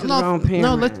y'all talking to the wrong parent.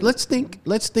 No, let's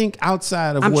think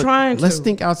outside of let's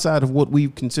think outside of what we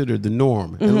consider the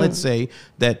norm. And let's say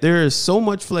that there is so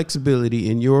much flexibility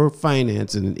in your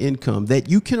finances and income that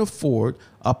you can afford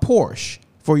a Porsche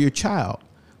for your child.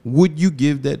 Would you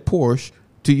give that Porsche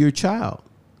to your child?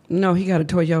 No, he got a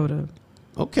Toyota.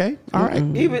 Okay. All right.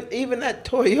 Even that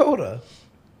Toyota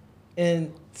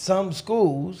in some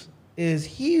schools is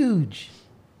huge.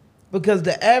 Because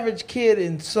the average kid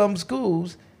in some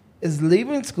schools is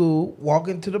leaving school,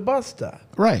 walking to the bus stop.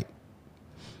 Right.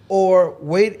 Or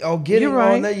getting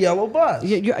on the yellow bus.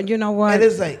 You know what? And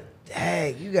it's like,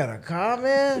 dang, you got a car,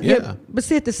 man? Yeah. But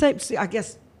see, I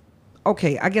guess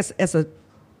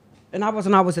and I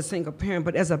wasn't always a single parent,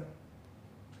 but as a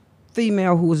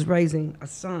female who was raising a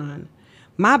son,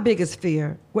 my biggest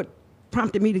fear, what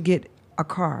prompted me to get a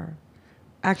car,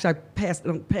 actually I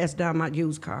passed down my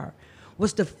used car,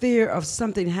 was the fear of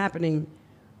something happening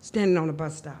standing on a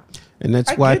bus stop. And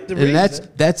that's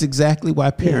that's exactly why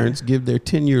parents give their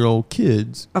 10-year-old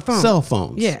kids cell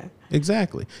phones. Yeah.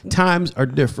 Exactly. Times are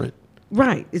different.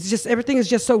 Right. It's just everything is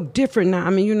just so different now. I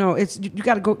mean, it's you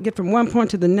got to get from one point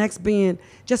to the next being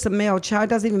just a male child. It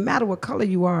doesn't even matter what color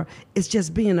you are. It's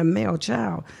just being a male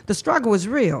child. The struggle is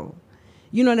real.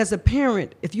 And as a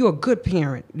parent, if you're a good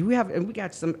parent, we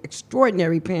got some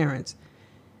extraordinary parents.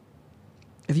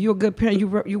 If you're a good parent,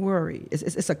 you worry.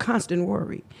 It's a constant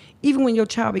worry. Even when your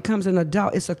child becomes an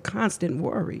adult, it's a constant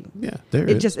worry. Yeah,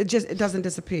 it doesn't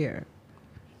disappear,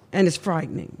 and it's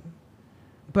frightening.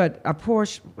 But a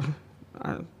Porsche,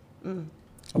 a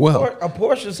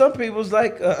Porsche, some people's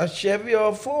like a Chevy or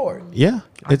a Ford. Yeah,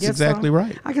 that's exactly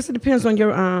right. I guess it depends on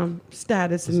your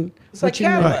status and it's what you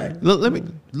want.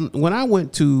 When I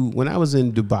was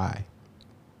in Dubai.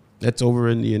 That's over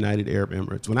in the United Arab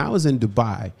Emirates. When I was in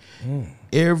Dubai,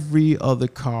 every other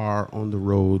car on the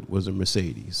road was a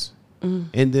Mercedes.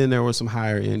 And then there were some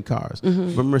higher end cars.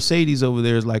 But Mercedes over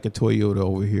there is like a Toyota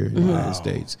over here in the United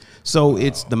States. So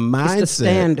it's the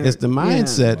mindset. It's the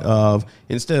mindset of,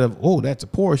 instead of, that's a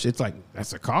Porsche, it's like,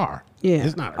 that's a car. Yeah.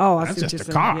 It's not that's just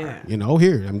a car. Yeah.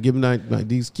 Here, I'm giving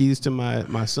these keys to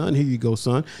my son. Here you go,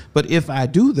 son. But if I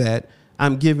do that,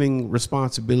 I'm giving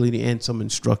responsibility and some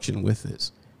instruction with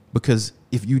this. Because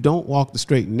if you don't walk the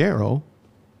straight and narrow,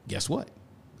 guess what?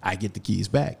 I get the keys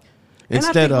back.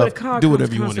 Instead of do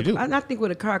whatever you want to do. I think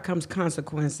with a car comes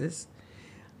consequences.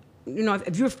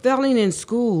 If you're failing in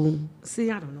school, I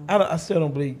don't know. I still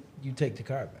don't believe you take the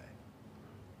car back.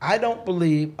 I don't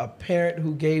believe a parent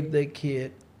who gave their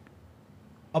kid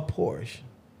a Porsche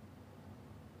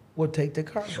will take the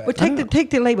car back. Well, take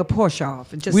the label Porsche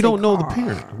off. And just we say don't know the car.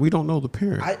 parent. We don't know the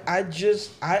parent.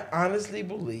 I honestly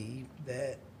believe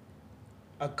that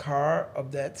a car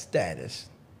of that status,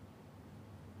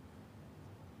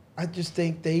 I just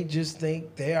think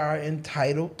they are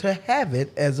entitled to have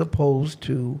it as opposed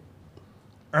to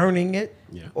earning it,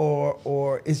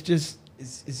 or it's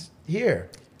here.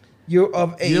 You're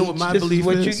of age. You know what my this belief is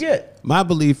what is? you get. My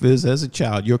belief is, as a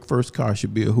child, your first car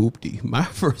should be a hoopty. My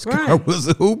first car was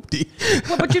a hoopty.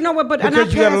 Well, but you know what? But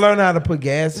Because you got to learn how to put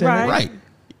gas in it. Right.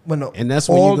 And that's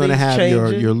when you're going to have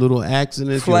your little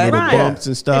accidents, your little bumps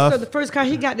and stuff. And so the first car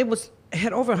he got,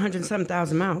 had over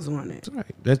 107,000 miles on it.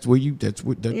 That's right. That's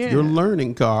your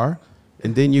learning car,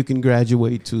 and then you can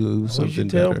graduate to something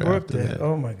better after that.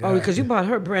 Oh my God! Oh, because you bought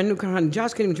her a brand new car, and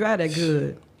Josh couldn't even drive that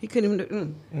good. He couldn't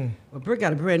even. Well, Britt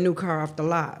got a brand new car off the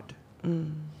lot.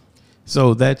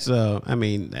 So that's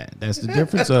that's the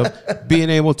difference of being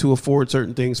able to afford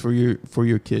certain things for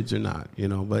your kids or not,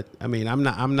 But I mean, I'm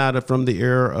not from the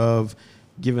era of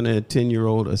giving a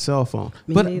 10-year-old a cell phone,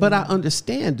 but I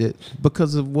understand it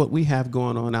because of what we have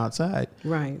going on outside.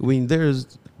 Right. I mean,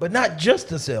 but not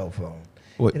just a cell phone.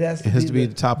 What, it has to be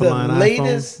the top of line iPhone. The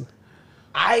latest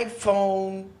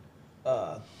iPhone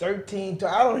 13.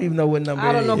 I don't even know what number.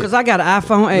 I don't know because I got an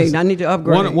iPhone 8. I need to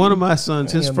upgrade. One of my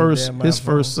sons, his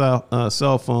first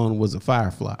cell phone was a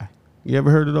Firefly. You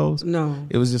ever heard of those? No.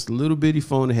 It was just a little bitty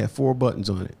phone that had 4 buttons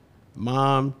on it: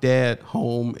 mom, dad,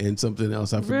 home, and something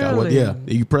else. I forgot what. Yeah,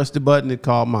 you press the button, it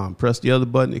called mom. Press the other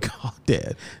button, it called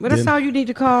dad. But that's all you need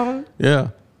to call. Yeah.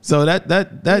 So that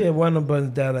one of them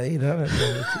buttons down to 800.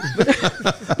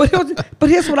 But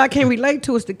here's what I can't relate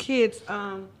to is the kids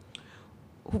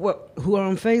who are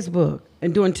on Facebook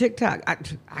and doing TikTok.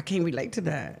 I can't relate to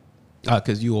that.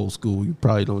 Because you old school, you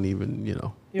probably don't even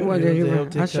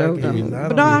I showed them.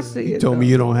 But no, I see you it. told me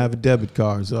you don't have a debit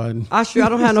card, so I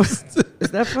don't have no.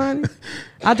 Is that funny?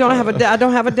 I don't have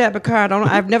a debit card.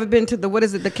 I've never been to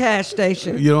the cash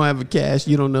station. You don't have a cash.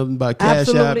 You don't know nothing about Cash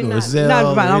App or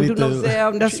Zelle. I don't do no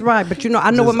Zelle. That's right. But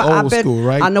I know where my school,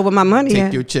 right? I know where my money is.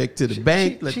 Take your check to the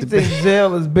bank. She thinks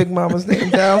Zelle is Big Mama's name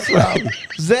down south.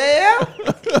 Zelle.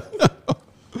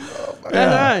 That's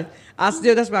right.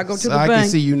 That's why I go to the bank. I can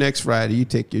see you next Friday. You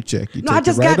take your check. You no, I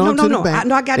just got to the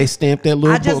bank. I got. They stamped that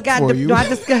little book for you. No, I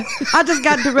just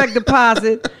got direct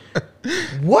deposit.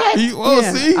 What?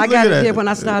 See, I got it there when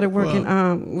I started working.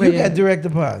 You got direct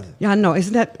deposit. Yeah, I know.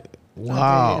 Isn't that?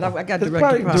 Wow. I got It's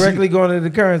direct deposit. directly going to the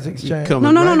currency exchange. No.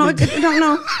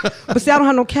 But see, I don't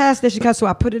have no cash station card, so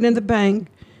I put it in the bank.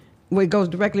 Where it goes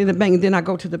directly in the bank, and then I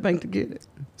go to the bank to get it.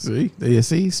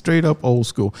 See, straight up old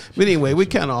school. But anyway, we're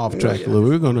kind of off track a little.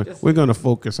 We're gonna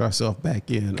focus ourselves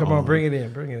back in. Come on, bring it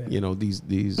in.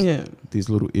 These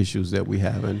little issues that we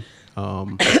having.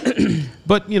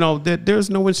 But there's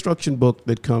no instruction book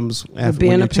that comes after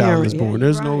when your child is born.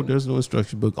 There's no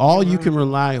instruction book. All you can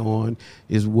rely on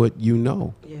is what you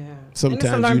know. Yeah.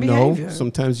 Sometimes you know. Behavior.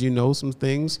 Sometimes you know some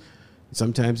things.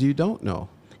 Sometimes you don't know.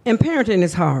 And parenting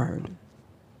is hard.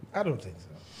 I don't think so.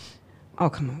 Oh,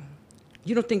 come on.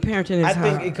 You don't think parenting is hard?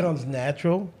 I think it comes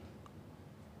natural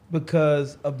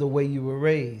because of the way you were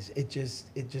raised. It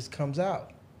just comes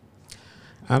out.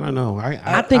 I don't know.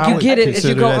 I think you get it as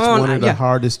you go that's on. One of the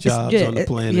hardest jobs on the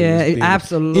planet. Yeah,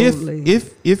 absolutely.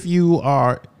 If you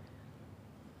are,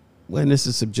 and this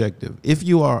is subjective, if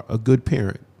you are a good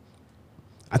parent,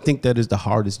 I think that is the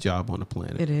hardest job on the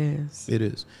planet. It is. It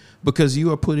is. Because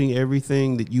you are putting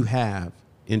everything that you have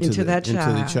into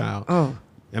the child. Oh.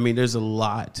 I mean, there's a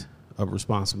lot of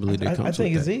responsibility that comes with that. I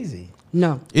think it's easy.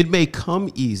 No. It may come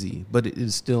easy, but it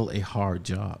is still a hard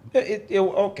job.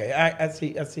 Okay, I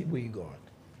see where you're going.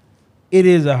 It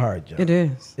is a hard job. It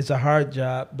is. It's a hard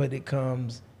job, but it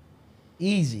comes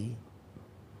easy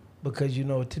because you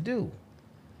know what to do.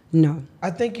 No. I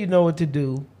think you know what to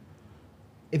do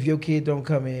if your kid don't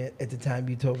come in at the time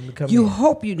you told him to come in. You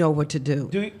hope you know what to do.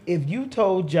 If you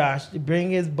told Josh to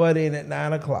bring his butt in at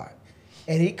 9 o'clock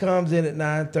and he comes in at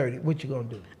 9:30, what you gonna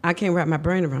do? I can't wrap my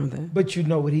brain around that. But you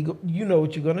know what you're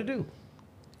gonna do.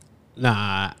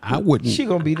 Nah, I wouldn't. She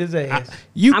gonna beat his ass.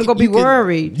 I'm gonna be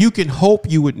worried. You can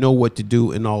hope you would know what to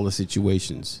do in all the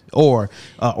situations, or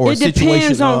it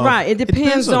depends on right. It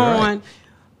depends on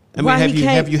I mean,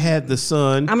 have you had the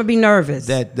son? I'm gonna be nervous.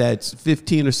 That's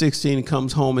 15 or 16 and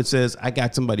comes home and says, "I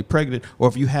got somebody pregnant," or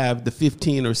if you have the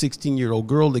 15 or 16-year-old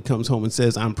girl that comes home and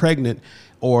says, "I'm pregnant,"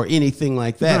 or anything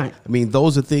like that. Right. I mean,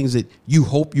 those are things that you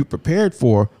hope you prepared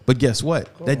for, but guess what?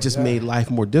 That just made life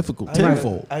more difficult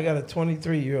tenfold. I got a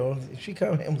 23-year-old. If she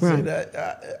come in and say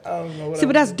that, I don't know what. See,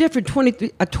 but that's different.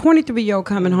 A 23-year-old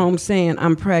coming home saying,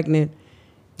 "I'm pregnant."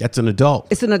 That's an adult.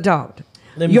 It's an adult.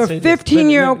 Your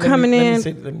 15-year-old coming in.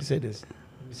 Let me say this.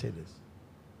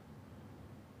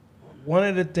 One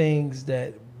of the things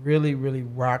that really, really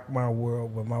rocked my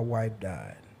world when my wife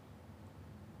died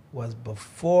was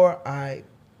before I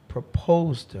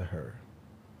proposed to her,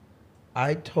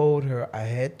 I told her I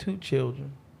had 2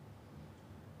 children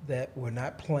that were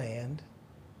not planned.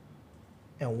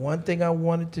 And one thing I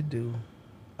wanted to do,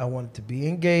 I wanted to be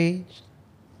engaged.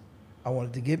 I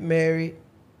wanted to get married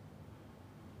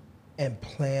and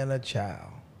plan a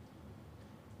child.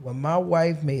 When my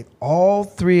wife made all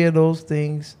 3 of those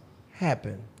things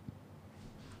happen,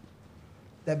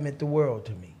 that meant the world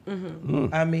to me.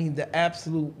 Mm-hmm. I mean, the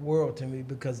absolute world to me,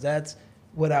 because that's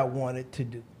what I wanted to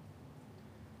do.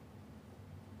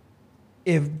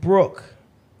 If Brooke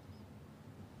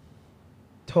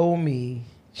told me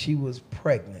she was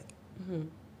pregnant,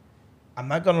 I'm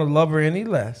not going to love her any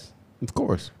less. Of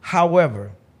course.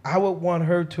 However, I would want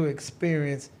her to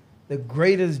experience the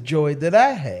greatest joy that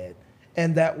I had,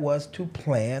 and that was to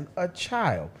plan a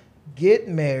child, get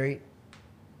married,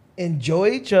 enjoy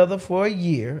each other for a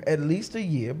year, at least a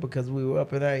year, because we were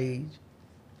up in our age,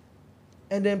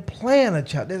 and then plan a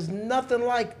child. There's nothing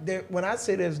like there. When I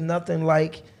say there's nothing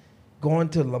like going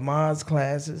to Lamar's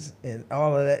classes and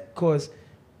all of that. Of course,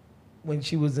 when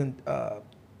she was in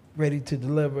ready to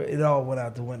deliver, it all went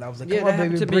out the window. I was like, "Come on,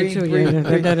 baby, breathe."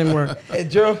 That didn't work. And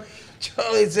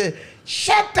Charlie said,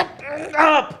 "Shut the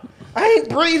up! I ain't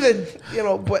breathing." You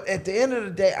know. But at the end of the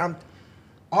day,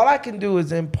 all I can do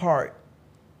is impart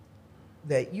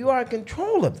that you are in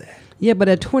control of that. Yeah, but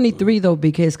at 23 though,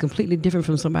 BK, it's completely different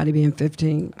from somebody being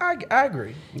 15. I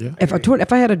agree. Yeah.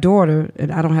 If I had a daughter,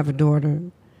 and I don't have a daughter,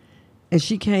 and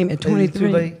she came at 23. Is it too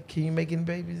late? Can you make any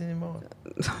babies anymore?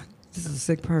 This is a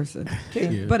sick person.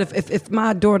 But if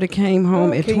my daughter came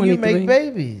home at 23, can you make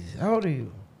babies? How old are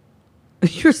you?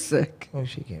 You're sick. Oh,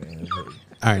 she can't make babies.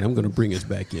 All right, I'm going to bring us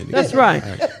back in. That's right.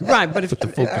 Right, but put the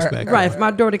focus back. Right, if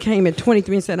my daughter came at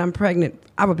 23 and said I'm pregnant,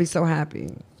 I would be so happy.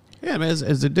 Yeah, man,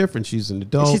 as a difference. She's an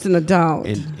adult. She's an adult,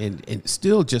 and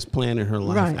still just planning her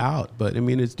life out. But I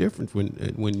mean, it's different when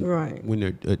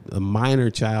a minor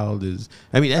child is.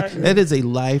 I mean, that is a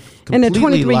life. And at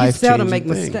 23, you seldom make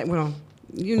mistakes. Well,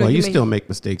 you still make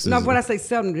mistakes. No, when I say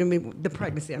seldom, I mean the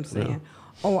pregnancy. I'm saying. Yeah.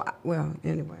 Oh well,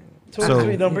 anyway.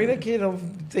 So don't bring the kid. Don't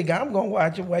think I'm gonna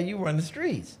watch it while you run the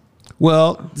streets.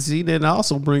 Well, see, that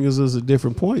also brings us a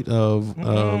different point of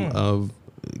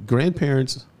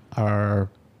grandparents are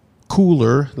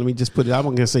cooler. Let me just put it. I'm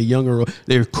not gonna say younger.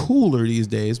 They're cooler these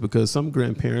days because some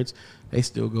grandparents, they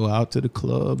still go out to the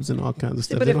clubs and all kinds of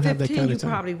stuff. But they at don't 15, have that kind of time.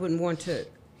 you probably wouldn't want to.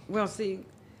 Well, see,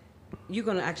 you're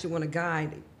gonna actually want to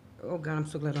guide. Oh God, I'm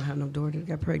so glad I don't have no daughter that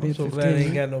got pregnant. I'm so glad I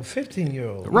ain't got no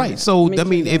 15-year-old. Right. So I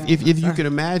mean, if you can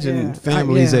imagine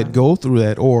families that go through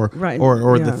that, or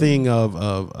the thing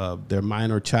of their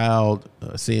minor child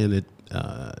saying that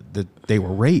that they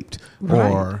were raped,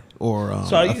 or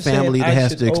a family that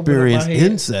has to experience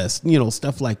incest,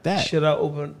 stuff like that. Should I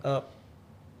open up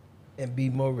and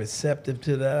be more receptive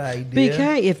to that idea?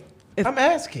 BK, if I'm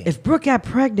asking, if Brooke got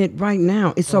pregnant right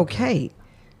now, it's okay.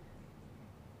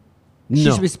 No.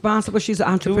 She's responsible. She's an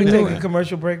entrepreneur. Do we take a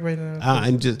commercial break right now?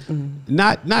 I'm just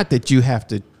not that you have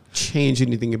to change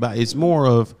anything about it. It's more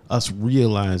of us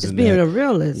realizing being that a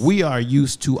realist. We are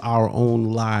used to our own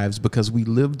lives because we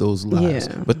live those lives.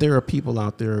 Yeah. But there are people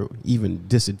out there even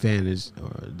disadvantaged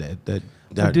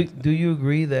that do you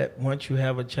agree that once you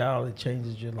have a child, it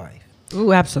changes your life?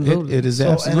 Oh, absolutely. It is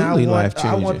absolutely life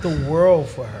changing. I want the world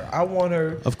for her. I want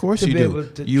her. Of course, to you be do. Able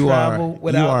to travel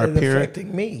without it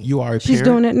affecting me. You are a parent. She's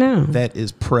doing it now. That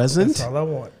is present. That's all I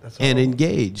want. And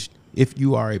engaged. If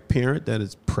you are a parent that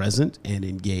is present and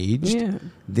engaged,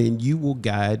 then you will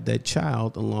guide that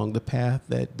child along the path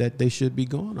that they should be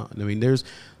going on. I mean, there's,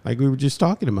 like we were just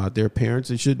talking about, there are parents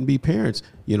that shouldn't be parents.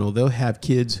 They'll have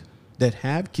kids that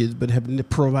have kids but have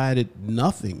provided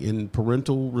nothing in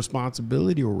parental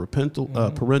responsibility or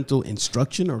parental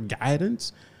instruction or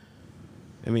guidance.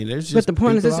 I mean, there's just. But the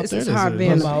point is, it's hard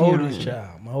being my oldest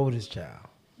child.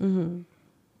 Mm-hmm.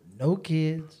 No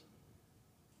kids.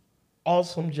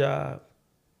 Awesome job.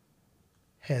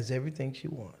 Has everything she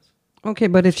wants. Okay,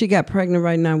 but if she got pregnant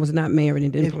right now, was not married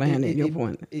and didn't plan it, your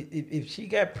point. If she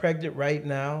got pregnant right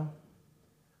now,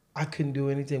 I couldn't do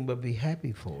anything but be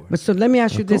happy for her. But so let me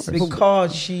ask you this.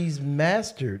 Because she's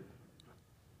mastered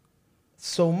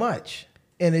so much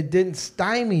and it didn't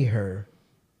stymie her.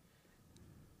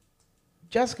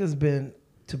 Jessica's been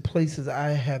to places I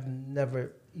have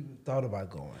never even thought about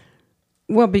going.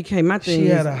 Well, BK, my thing She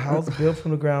is, had a house built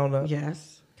from the ground up.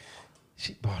 Yes.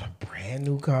 She bought a brand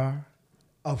new car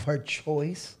of her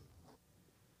choice.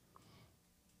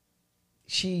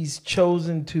 She's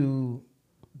chosen to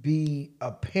be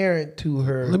a parent to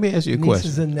her. Let me ask you a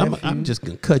question. I'm just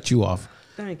going to cut you off.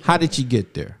 Thank you. How did she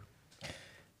get there?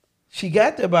 She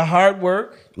got there by hard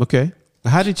work. Okay.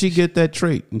 How did she get that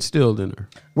trait instilled in her?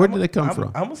 Where did it come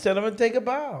from? I'm going to set him and take a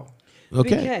bow.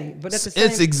 Okay. BK, but at the same,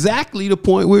 it's exactly the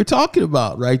point we were talking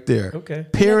about right there. Okay.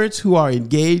 Parents who are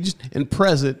engaged and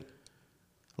present,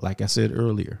 like I said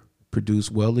earlier,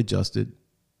 produce well-adjusted,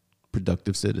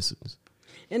 productive citizens.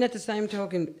 and at the same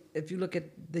token, if you look at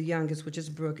the youngest, which is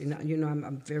Brooke, and you know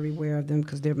I'm very aware of them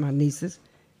because they're my nieces.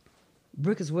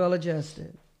 Brooke is well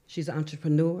adjusted. She's an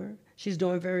entrepreneur. She's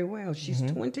doing very well. She's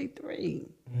 23.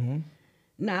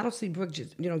 Now I don't see Brooke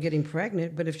just getting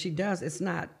pregnant, but if she does, it's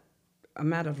not a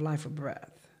matter of life or breath.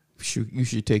 You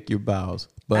should take your bows.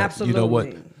 But you know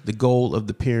what? The goal of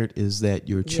the parent is that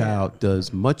your child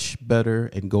does much better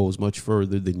and goes much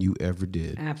further than you ever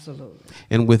did. Absolutely.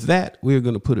 And with that, we're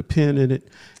going to put a pin in it,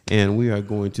 and we are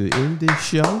going to end this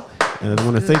show. And I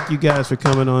want to thank you guys for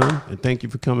coming on, and thank you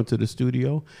for coming to the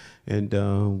studio.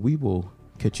 And we will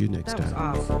catch you next time.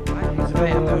 That was awesome. I use a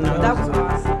bathroom now. That was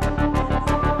awesome.